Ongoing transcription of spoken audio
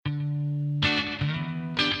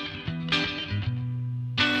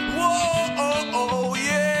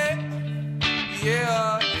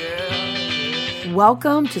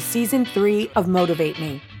Welcome to Season 3 of Motivate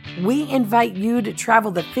Me. We invite you to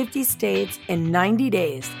travel the 50 states in 90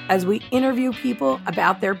 days as we interview people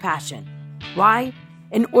about their passion. Why?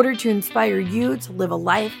 In order to inspire you to live a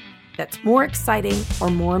life that's more exciting or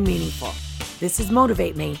more meaningful. This is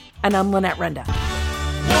Motivate Me, and I'm Lynette Renda.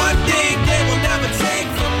 One thing they will never take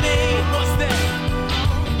from me. What's that?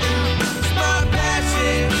 It's my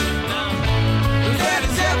passion. That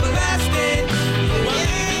is everlasting.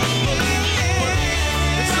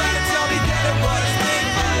 They try to tell me that it was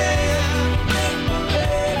make-believe,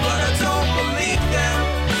 but I don't believe them,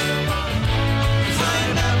 'cause I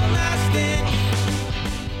am everlasting.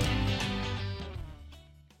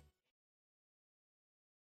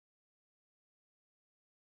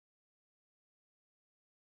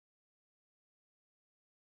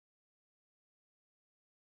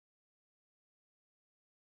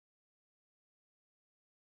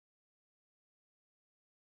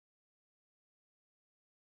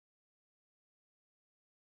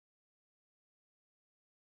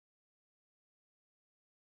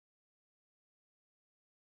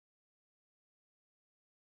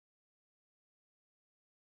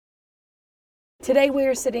 Today we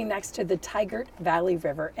are sitting next to the Tygart Valley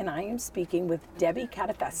River, and I am speaking with Debbie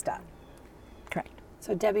Cattafesta. Correct.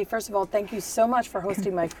 So Debbie, first of all, thank you so much for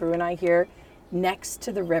hosting my crew and I here next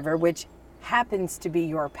to the river, which happens to be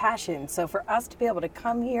your passion. So for us to be able to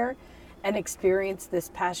come here and experience this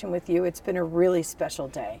passion with you, it's been a really special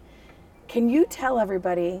day. Can you tell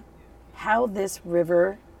everybody how this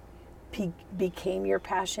river became your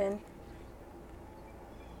passion?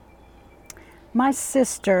 My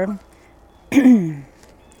sister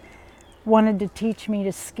wanted to teach me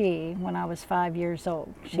to ski when I was 5 years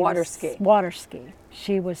old. Water ski. Water ski.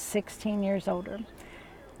 She was 16 years older.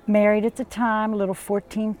 Married at the time, a little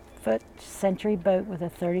 14-foot Century boat with a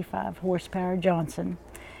 35 horsepower Johnson,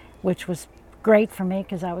 which was great for me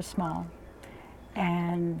because I was small.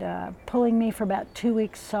 And pulling me for about 2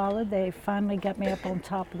 weeks solid, they finally got me up on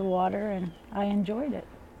top of the water and I enjoyed it.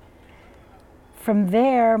 From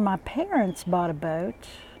there, my parents bought a boat.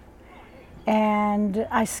 And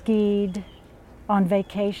I skied on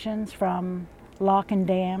vacations from Lock and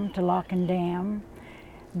Dam to Lock and Dam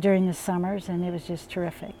during the summers, and it was just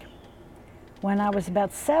terrific. When I was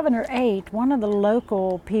about 7 or 8, one of the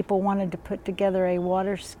local people wanted to put together a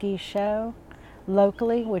water ski show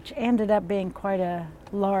locally, which ended up being quite a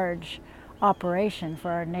large operation for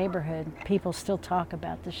our neighborhood. People still talk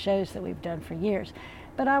about the shows that we've done for years.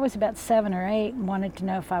 But I was about 7 or 8 and wanted to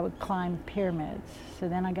know if I would climb pyramids. So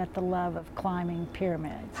then I got the love of climbing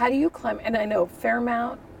pyramids. How do you climb? And I know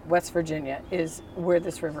Fairmount, West Virginia is where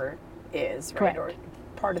this river is, right? Correct. Or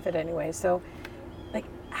part of it anyway. So, like,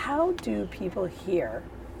 how do people here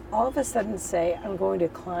all of a sudden say, I'm going to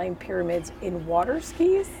climb pyramids in water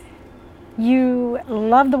skis? You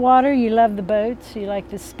love the water, you love the boats, you like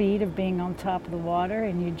the speed of being on top of the water,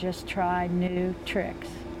 and you just try new tricks.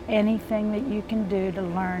 Anything that you can do to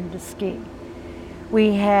learn to ski.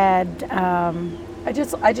 We had I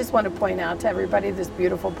just want to point out to everybody this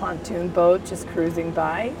beautiful pontoon boat just cruising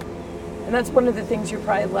by. And that's one of the things you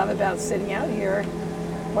probably love about sitting out here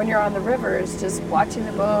when you're on the river is just watching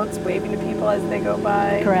the boats, waving to people as they go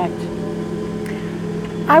by. Correct.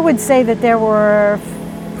 I would say that there were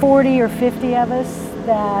 40 or 50 of us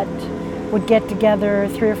that would get together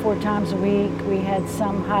 3 or 4 times a week. We had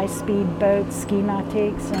some high-speed boats, ski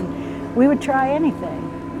nautiques, and we would try anything.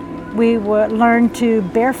 We would learn to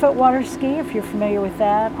barefoot water ski, if you're familiar with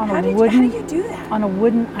that, on How do you do that? On a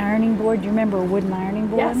wooden ironing board. Do you remember a wooden ironing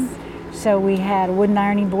board? Yes. So we had a wooden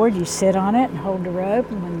ironing board. You sit on it and hold the rope,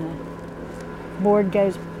 and when the board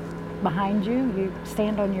goes behind you, you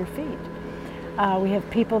stand on your feet. We have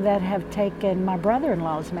people that have taken, my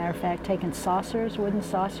brother-in-law, as a matter of fact, taken saucers, wooden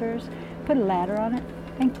saucers, put a ladder on it,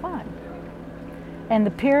 and climb. And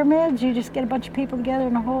the pyramids, you just get a bunch of people together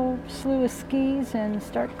in a whole slew of skis and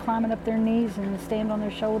start climbing up their knees and stand on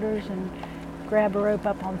their shoulders and grab a rope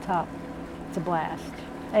up on top. It's a blast.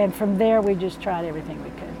 And from there, we just tried everything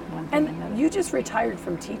we could. One thing And another. you just retired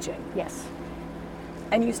from teaching. Yes,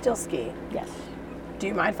 And you still ski. yes. Do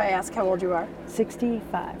you mind if I ask how old you are?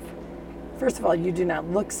 65. First of all, you do not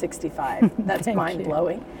look 65. That's Thank you.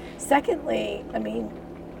 mind-blowing. Secondly, I mean,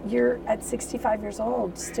 you're at 65 years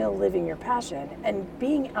old still living your passion, and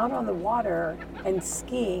being out on the water and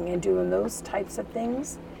skiing and doing those types of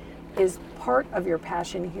things is part of your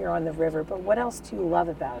passion here on the river. But what else do you love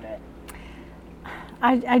about it?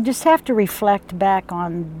 I just have to reflect back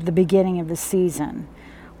on the beginning of the season.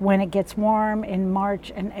 When it gets warm in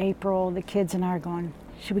March and April, the kids and I are going,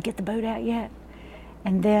 should we get the boat out yet?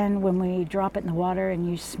 And then when we drop it in the water and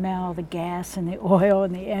you smell the gas and the oil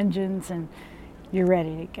and the engines, and you're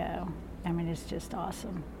ready to go. I mean, it's just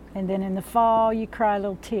awesome. And then in the fall, you cry a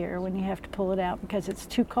little tear when you have to pull it out because it's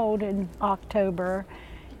too cold in October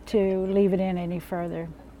to leave it in any further.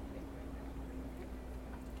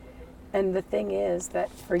 And the thing is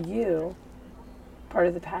that for you, part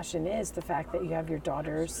of the passion is the fact that you have your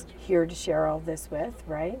daughters here to share all this with,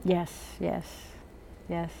 right? Yes, yes,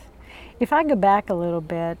 yes. If I go back a little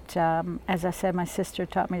bit, as I said, my sister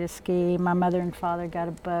taught me to ski. My mother and father got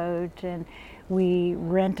a boat, and we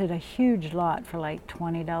rented a huge lot for like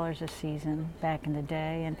 $20 a season back in the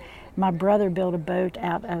day. And my brother built a boat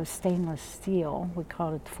out of stainless steel. We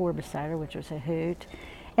called it the four-besider, which was a hoot.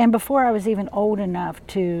 And before I was even old enough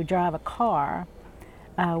to drive a car,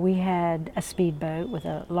 we had a speedboat with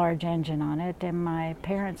a large engine on it, and my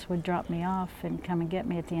parents would drop me off and come and get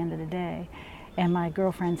me at the end of the day. And my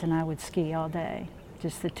girlfriends and I would ski all day,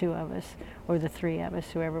 just the two of us, or the three of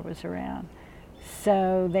us, whoever was around.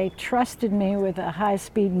 So they trusted me with a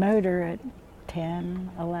high-speed motor at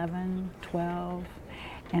 10, 11, 12,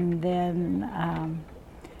 and then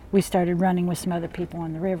we started running with some other people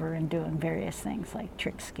on the river and doing various things like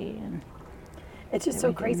trick ski. And it's just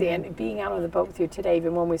so crazy. And being out on the boat with you today,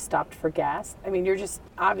 even when we stopped for gas, I mean, you're just,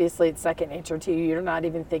 obviously it's second nature to you. You're not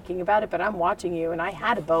even thinking about it, but I'm watching you, and I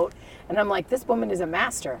had a boat, and I'm like, this woman is a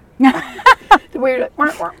master. The way you're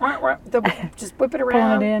like, just whip it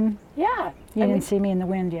around. Pull it in. Yeah. You didn't see me in the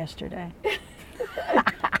wind yesterday.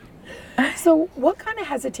 So what kind of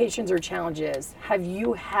hesitations or challenges have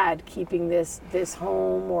you had keeping this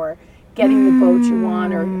home, or getting the boat you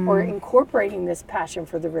want, or incorporating this passion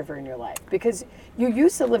for the river in your life? Because you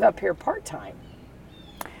used to live up here part-time.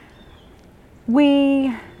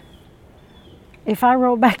 If I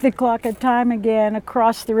roll back the clock of time again,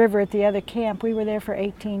 across the river at the other camp, we were there for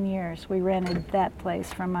 18 years. We rented that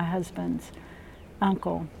place from my husband's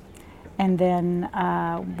uncle. And then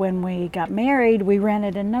when we got married, we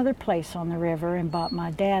rented another place on the river and bought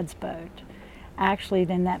my dad's boat. Actually,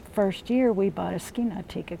 then that first year, we bought a ski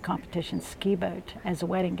nautique, a competition ski boat, as a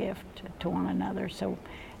wedding gift to one another. So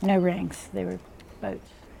no rings, they were boats.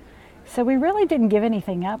 So we really didn't give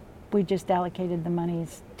anything up. We just allocated the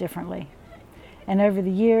monies differently. And over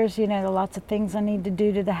the years, you know, lots of things I need to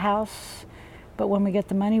do to the house. But when we got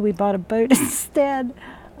the money, we bought a boat instead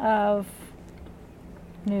of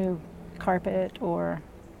new carpet or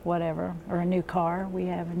whatever, or a new car. We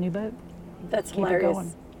have a new boat. That's Keep it hilarious.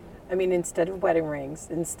 going. I mean, instead of wedding rings,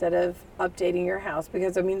 instead of updating your house,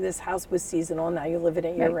 because I mean, this house was seasonal, now you live in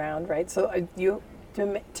it year round, right? So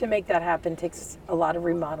to make that happen takes a lot of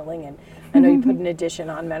remodeling, and I know you put an addition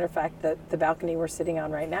on. Matter of fact, the balcony we're sitting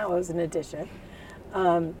on right now is an addition.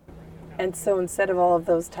 And so instead of all of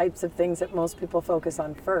those types of things that most people focus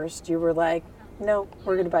on first, you were like, no,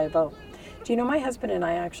 we're going to buy a boat. Do you know my husband and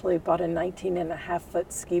I actually bought a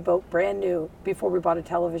 19.5-foot ski boat, brand new, before we bought a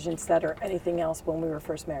television set or anything else when we were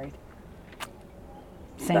first married?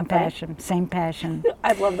 Same passion.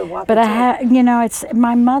 I love the water. But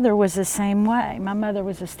my mother was the same way. My mother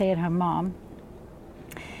was a stay-at-home mom.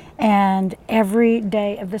 And every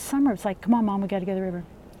day of the summer, it's like, come on, Mom, we got to go to the river.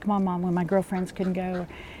 Come on, Mom, when my girlfriends couldn't go,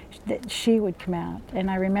 she would come out. And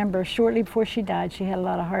I remember shortly before she died, she had a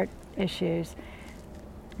lot of heart issues.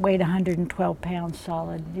 Weighed 112 pounds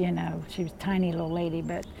solid, you know. She was a tiny little lady,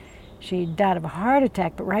 but she died of a heart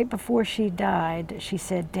attack. But right before she died, she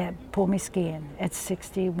said, Deb, pull me skiing at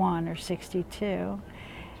 61 or 62.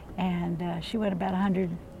 And she went about 100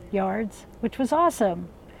 yards, which was awesome.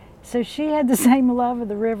 So she had the same love of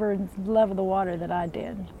the river and love of the water that I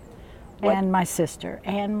did. What? And my sister,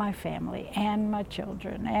 and my family, and my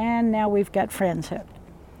children. And now we've got friends hooked.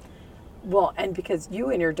 Well, and because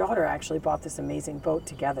you and your daughter actually bought this amazing boat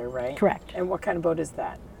together, right? Correct. And what kind of boat is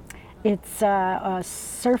that? It's a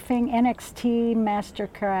surfing NXT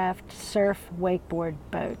Mastercraft surf wakeboard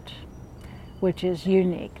boat, which is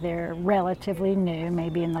unique. They're relatively new,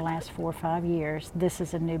 maybe in the last 4 or 5 years. This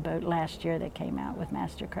is a new boat last year that came out with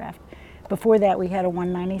Mastercraft. Before that, we had a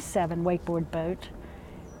 197 wakeboard boat,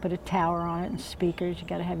 put a tower on it and speakers. You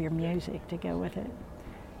got to have your music to go with it.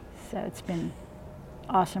 So it's been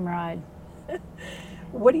awesome ride.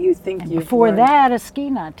 What do you think And you've before learned? that, a ski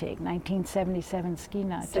nautique, 1977 ski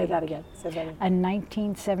nautique. Say that again. A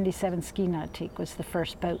 1977 ski nautique was the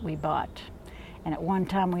first boat we bought. And at one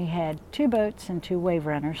time we had 2 boats and 2 wave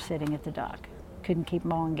runners sitting at the dock. Couldn't keep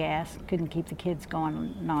them on gas, couldn't keep the kids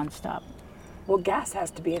going nonstop. Well, gas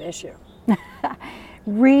has to be an issue.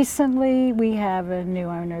 Recently, we have a new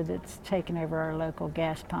owner that's taken over our local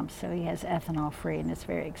gas pumps, so he has ethanol free, and it's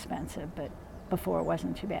very expensive, but before it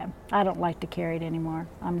wasn't too bad. I don't like to carry it anymore.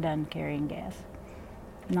 I'm done carrying gas.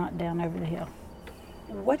 Not down over the hill.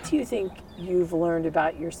 What do you think you've learned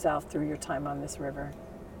about yourself through your time on this river?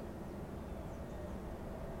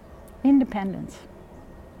 Independence.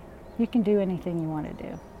 You can do anything you want to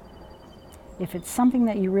do. If it's something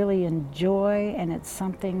that you really enjoy and it's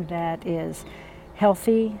something that is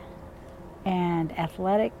healthy and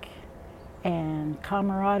athletic and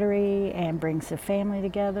camaraderie and brings the family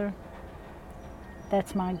together,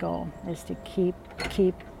 that's my goal, is to keep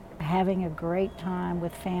having a great time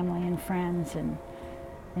with family and friends and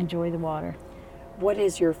enjoy the water. What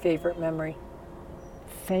is your favorite memory?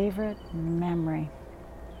 Favorite memory?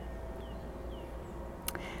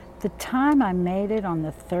 The time I made it on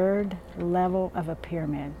the 3rd level of a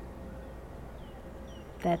pyramid.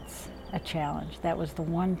 That's a challenge. That was the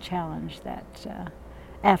one challenge that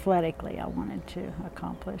athletically I wanted to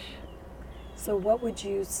accomplish. So what would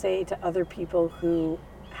you say to other people who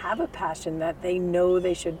have a passion that they know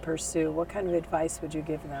they should pursue? What kind of advice would you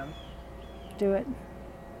give them? Do it.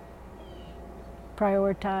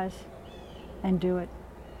 Prioritize and do it.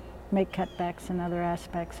 Make cutbacks in other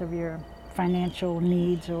aspects of your financial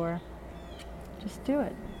needs, or just do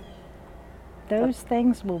it. Those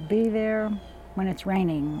things will be there when it's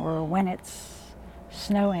raining or when it's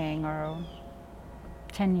snowing or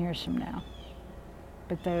 10 years from now.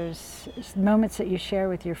 But those moments that you share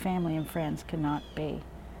with your family and friends cannot be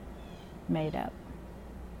made up.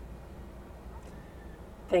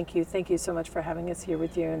 Thank you. Thank you so much for having us here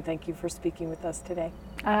with you, and thank you for speaking with us today.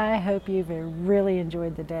 I hope you've really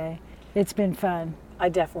enjoyed the day. It's been fun. I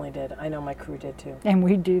definitely did. I know my crew did too. And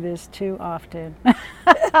we do this too often.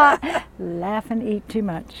 Laugh and eat too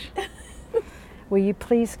much. Will you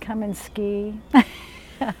please come and ski?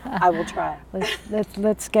 I will try.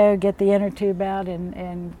 Let's go get the inner tube out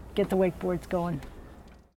and get the wakeboards going.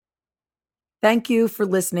 Thank you for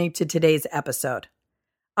listening to today's episode.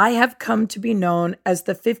 I have come to be known as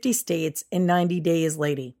the 50 States in 90 Days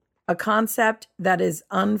Lady, a concept that is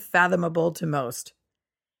unfathomable to most.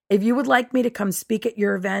 If you would like me to come speak at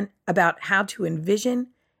your event about how to envision,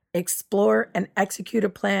 explore, and execute a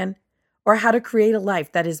plan, or how to create a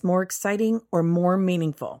life that is more exciting or more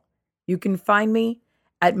meaningful, you can find me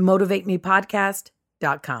at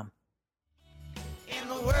motivatemepodcast.com. And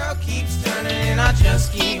the world keeps turning and I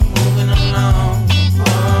just keep moving along.